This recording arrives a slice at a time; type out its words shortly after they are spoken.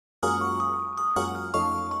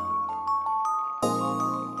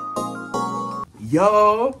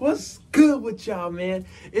Yo, what's good with y'all, man?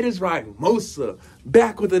 It is Mosa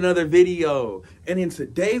back with another video. And in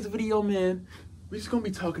today's video, man, we're just gonna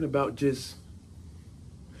be talking about just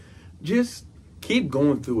keep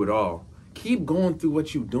going through it all. Keep going through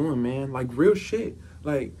what you doing, man. Like real shit.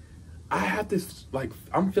 Like I have this, like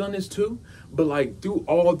I'm feeling this too, but like through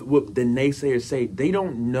all what the naysayers say, they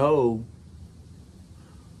don't know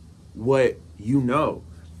what you know.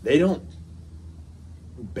 They don't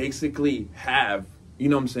basically have, you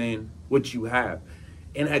know what I'm saying, what you have.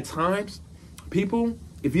 And at times, people,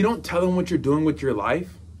 if you don't tell them what you're doing with your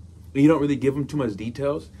life, and you don't really give them too much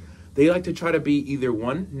details, they like to try to be either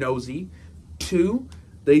one, nosy, two,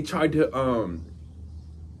 they try to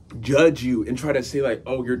judge you and try to say like,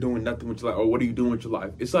 oh, you're doing nothing with your life, or what are you doing with your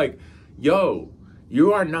life? It's like, yo,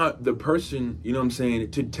 you are not the person, you know what I'm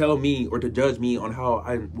saying, to tell me or to judge me on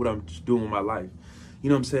what I'm doing with my life. You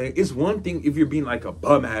know what I'm saying? It's one thing if you're being like a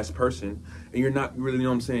bum ass person and you're not really, you know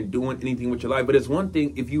what I'm saying, doing anything with your life. But it's one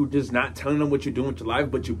thing if you just not telling them what you're doing with your life,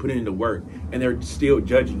 but you put it into work and they're still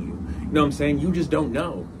judging you. You know what I'm saying? You just don't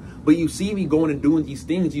know. But you see me going and doing these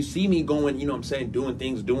things. You see me going, you know what I'm saying, doing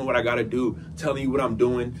things, doing what I got to do, telling you what I'm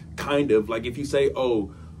doing, kind of. Like if you say,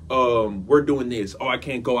 oh, we're doing this. Oh, I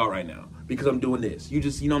can't go out right now because I'm doing this. You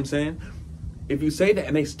just, you know what I'm saying? If you say that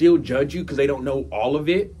and they still judge you because they don't know all of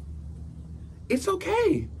it, it's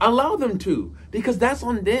okay. Allow them to, because that's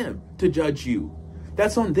on them to judge you.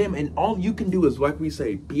 That's on them. And all you can do is, like we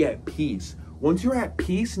say, be at peace. Once you're at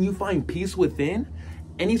peace and you find peace within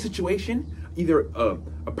any situation, either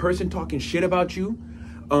a person talking shit about you,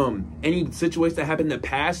 any situation that happened in the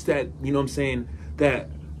past that, you know what I'm saying, that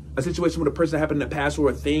a situation with a person that happened in the past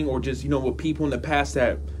or a thing, or just, you know, with people in the past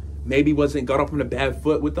that maybe got off on a bad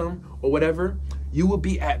foot with them or whatever, you will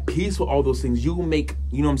be at peace with all those things. You will make,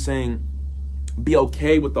 you know what I'm saying, be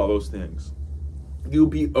okay with all those things. You'll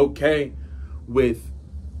be okay with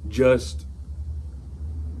just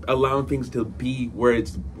allowing things to be where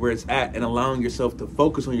it's at and allowing yourself to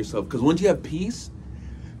focus on yourself. Because once you have peace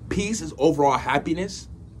is overall happiness.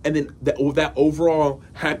 And then that overall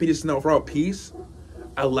happiness and overall peace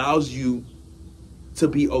allows you to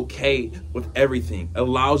be okay with everything.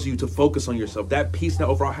 Allows you to focus on yourself. That peace and that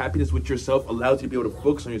overall happiness with yourself allows you to be able to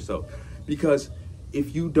focus on yourself. Because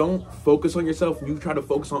if you don't focus on yourself, you try to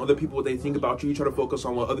focus on other people, what they think about you, you try to focus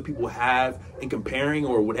on what other people have and comparing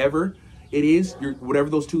or whatever it is, whatever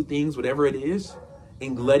those two things, whatever it is,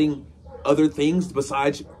 and letting other things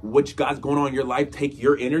besides what you got going on in your life take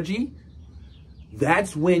your energy,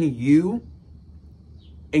 that's when you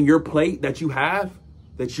and your plate that you have,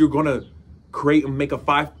 that you're going to create and make a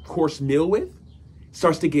 5-course meal with,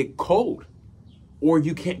 starts to get cold. Or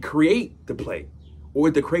you can't create the plate, or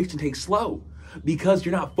the creation takes slow. Because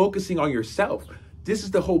you're not focusing on yourself. This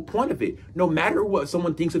is the whole point of it. No matter what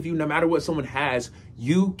someone thinks of you, no matter what someone has,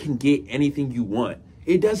 you can get anything you want.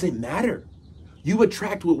 It doesn't matter. You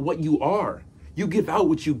attract with what you are. You give out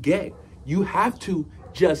what you get. You have to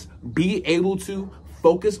just be able to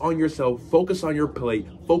focus on yourself, focus on your plate,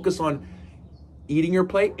 focus on eating your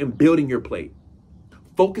plate and building your plate.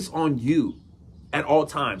 Focus on you at all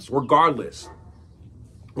times, regardless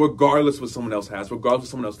what someone else has, regardless what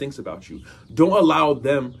someone else thinks about you. Don't allow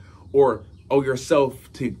them or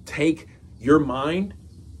yourself to take your mind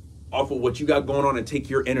off of what you got going on and take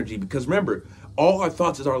your energy. Because remember, all our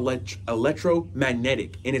thoughts are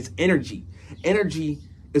electromagnetic, and it's energy. Energy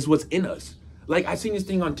is what's in us. Like I seen this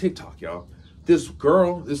thing on TikTok, y'all. This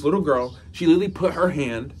little girl, she literally put her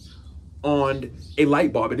hand on a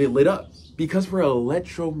light bulb and it lit up. Because we're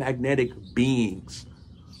electromagnetic beings.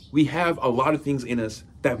 We have a lot of things in us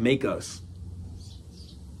that make us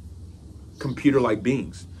computer-like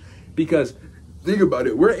beings. Because think about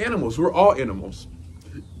it, we're animals. We're all animals.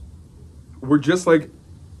 We're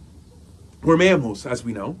mammals, as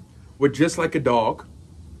we know. We're just like a dog,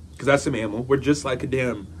 because that's a mammal. We're just like a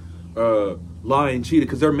damn lion, cheetah,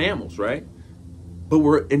 because they're mammals, right? But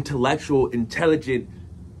we're intellectual, intelligent,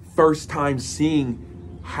 first time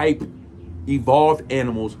seeing, hype, evolved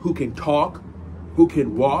animals who can talk, who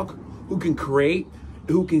can walk, who can create,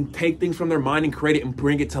 who can take things from their mind and create it and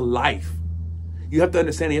bring it to life. You have to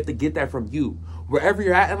understand, you have to get that from you. Wherever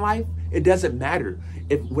you're at in life, it doesn't matter.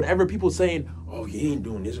 If whatever people saying, oh, you ain't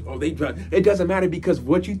doing this, oh, it doesn't matter, because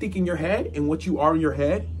what you think in your head and what you are in your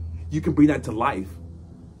head, you can bring that to life.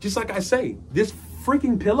 Just like I say, this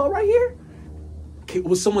freaking pillow right here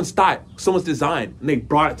was someone's thought, someone's design, and they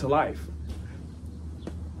brought it to life.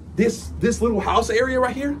 This little house area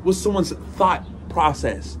right here was someone's thought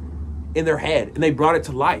process in their head, and they brought it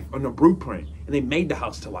to life on a blueprint, and they made the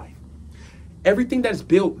house to life. Everything that's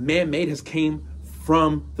built man-made has came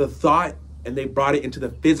from the thought, and they brought it into the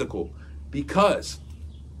physical. Because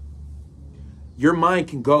your mind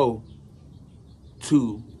can go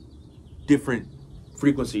to different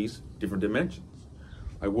frequencies, different dimensions.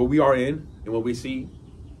 Like what we are in and what we see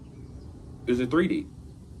is a 3D.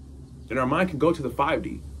 And our mind can go to the 5D.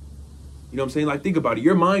 You know what I'm saying? Like, think about it.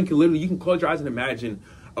 Your mind can literally, you can close your eyes and imagine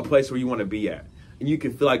a place where you want to be at. And you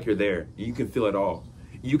can feel like you're there. And you can feel it all.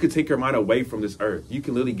 You can take your mind away from this earth. You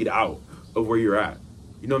can literally get out of where you're at.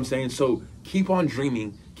 You know what I'm saying? So keep on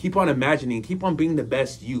dreaming, keep on imagining, keep on being the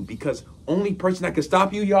best you, because only person that can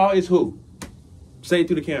stop you, y'all, is who? Say it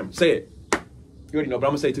through the camera. Say it. You already know, but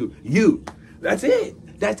I'm going to say it too. You. That's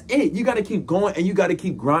it. That's it. You got to keep going and you got to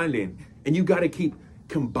keep grinding. And you got to keep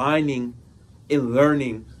combining and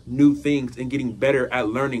learning new things and getting better at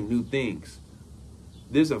learning new things.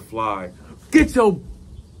 There's a fly. Get your...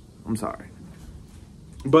 I'm sorry.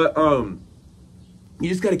 But you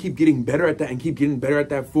just got to keep getting better at that and keep getting better at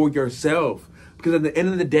that for yourself. Because at the end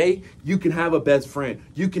of the day, you can have a best friend.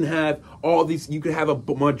 You can have all these, you can have a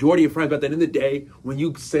majority of friends. But at the end of the day, when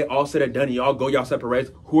you say all said and done and y'all go y'all separate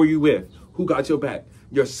ways, who are you with? Who got your back?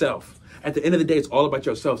 Yourself. At the end of the day, it's all about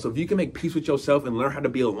yourself. So if you can make peace with yourself and learn how to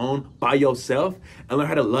be alone by yourself and learn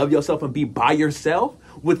how to love yourself and be by yourself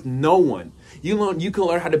with no one, you can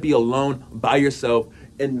learn how to be alone by yourself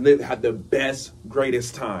and have the best,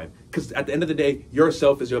 greatest time. Because at the end of the day,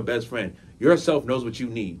 yourself is your best friend. Yourself knows what you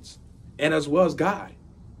need. And as well as God.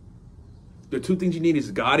 The two things you need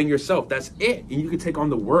is God and yourself. That's it. And you can take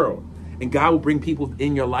on the world. And God will bring people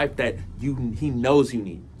in your life that He knows you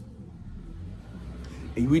need.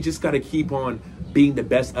 And we just got to keep on being the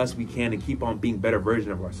best us we can and keep on being better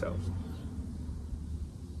version of ourselves.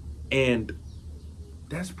 And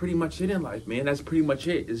that's pretty much it in life, man. That's pretty much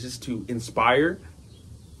it. It's just to inspire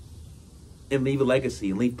and leave a legacy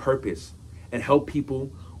and leave purpose and help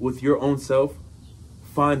people with your own self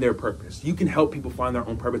find their purpose. You can help people find their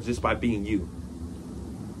own purpose just by being you.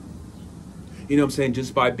 You know what I'm saying?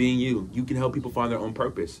 Just by being you. You can help people find their own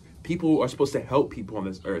purpose. People are supposed to help people on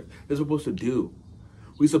this earth. That's what we're supposed to do.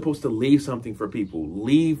 We're supposed to leave something for people.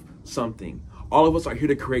 Leave something. All of us are here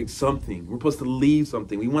to create something. We're supposed to leave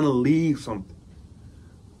something. We want to leave something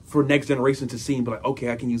for next generation to see and be like,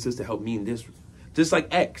 okay, I can use this to help me in this. Just like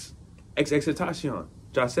XXXTentacion,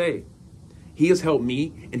 Jase. He has helped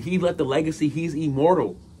me, and he left the legacy. He's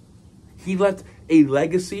immortal. He left a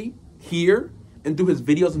legacy here, and through his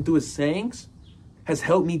videos and through his sayings, has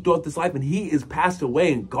helped me throughout this life. And he is passed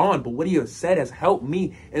away and gone, but what he has said has helped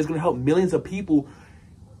me, and it's going to help millions of people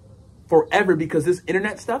forever, because this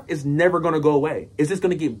internet stuff is never going to go away. It's just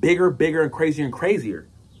going to get bigger, bigger, and crazier.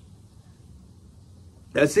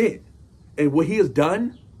 That's it. And what he has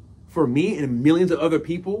done for me and millions of other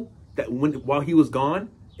people that while he was gone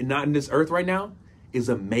and not in this earth right now is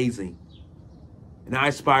amazing. And I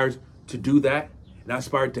aspire to do that. And I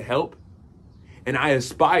aspire to help. And I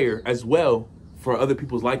aspire as well for other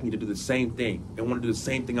people like me to do the same thing and want to do the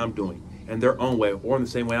same thing I'm doing in their own way or in the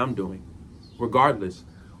same way I'm doing. Regardless,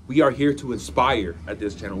 we are here to inspire at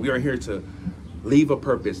this channel. We are here to leave a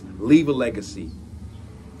purpose, leave a legacy,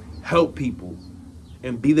 help people,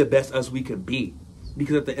 and be the best us we can be.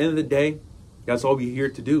 Because at the end of the day, that's all we're here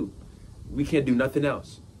to do. We can't do nothing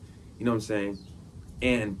else. You know what I'm saying?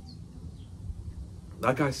 And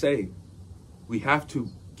like I say, we have to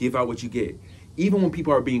give out what you get. Even when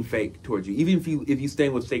people are being fake towards you. Even if you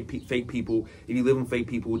staying with fake people, if you live with fake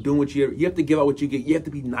people, doing what you have to give out what you get. You have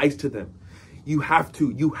to be nice to them. You have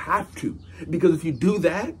to. Because if you do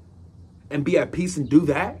that and be at peace and do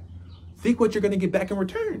that, think what you're going to get back in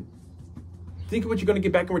return. Think of what you're going to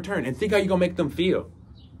get back in return, and think how you're going to make them feel.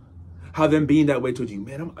 How them being that way towards you,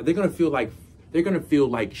 man, they're going to feel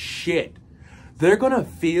like shit. They're going to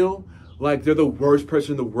feel like they're the worst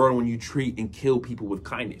person in the world when you treat and kill people with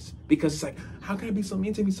kindness. Because it's like, how can I be so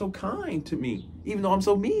mean to me, so kind to me, even though I'm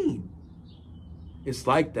so mean? It's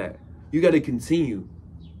like that. You got to continue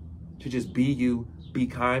to just be you, be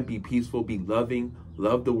kind, be peaceful, be loving,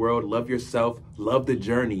 love the world, love yourself, love the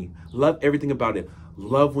journey, love everything about it.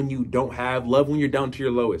 Love when you don't have, love when you're down to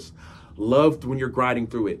your lowest, love when you're grinding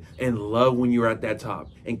through it, and love when you're at that top.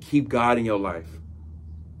 And keep God in your life,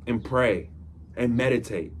 and pray, and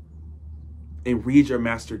meditate, and read your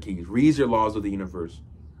master keys, read your laws of the universe.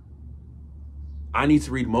 I need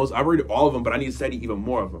to read I read all of them, but I need to study even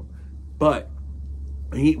more of them. But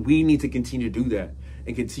we need to continue to do that,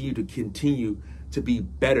 and continue to be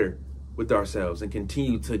better with ourselves, and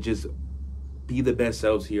continue to just be the best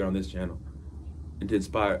selves here on this channel, and to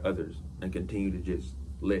inspire others, and continue to just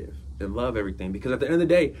live and love everything. Because at the end of the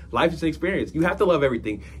day, life is an experience. You have to love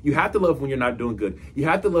everything. You have to love when you're not doing good. You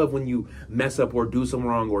have to love when you mess up or do something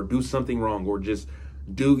wrong or just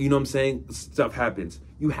do, you know what I'm saying, stuff happens.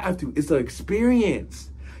 You have to. It's an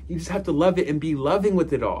experience. You just have to love it and be loving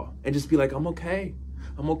with it all. And just be like, I'm okay.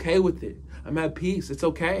 I'm okay with it. I'm at peace. It's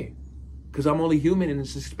okay. Because I'm only human in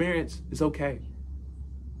this experience. It's okay.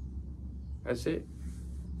 That's it.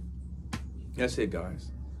 That's it,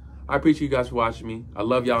 guys. I appreciate you guys for watching me. I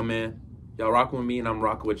love y'all, man. Y'all rocking with me and I'm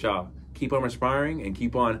rocking with y'all. Keep on inspiring and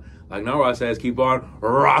keep on, like Narwhal says, keep on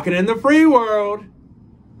rocking in the free world.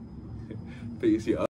 Peace, y'all.